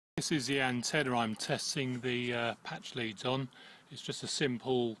This is the antenna I'm testing the patch leads on. It's just a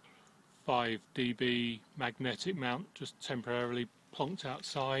simple 5 dB magnetic mount, just temporarily plonked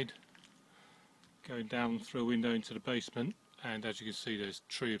outside, going down through a window into the basement, and as you can see there's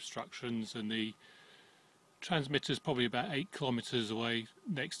tree obstructions, and the transmitter's probably about 8 kilometres away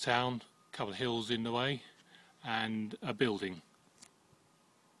next town, a couple of hills in the way, and a building.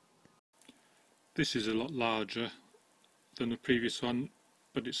 This is a lot larger than the previous one,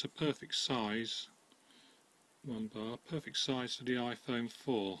 but it's a perfect size, one bar, perfect size for the iPhone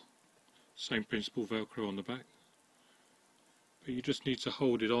 4. Same principle, Velcro on the back. But you just need to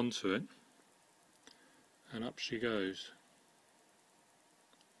hold it onto it, and up she goes.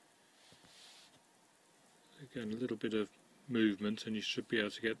 Again, a little bit of movement and you should be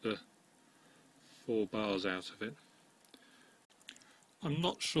able to get the 4 bars out of it. I'm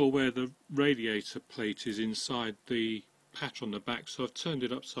not sure where the radiator plate is inside the patch on the back, so I've turned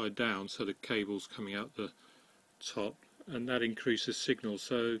it upside down so the cable's coming out the top, and that increases signal.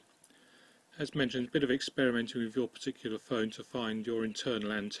 So as mentioned, a bit of experimenting with your particular phone to find your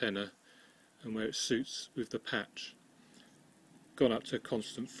internal antenna and where it suits with the patch. Gone up to a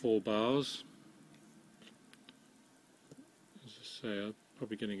constant 4 bars. As I say, I'm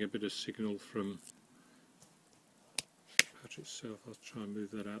probably getting a bit of signal from the patch itself. I'll try and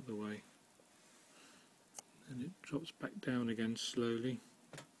move that out of the way. And it drops back down again slowly.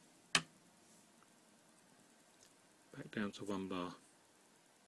 Back down to 1 bar.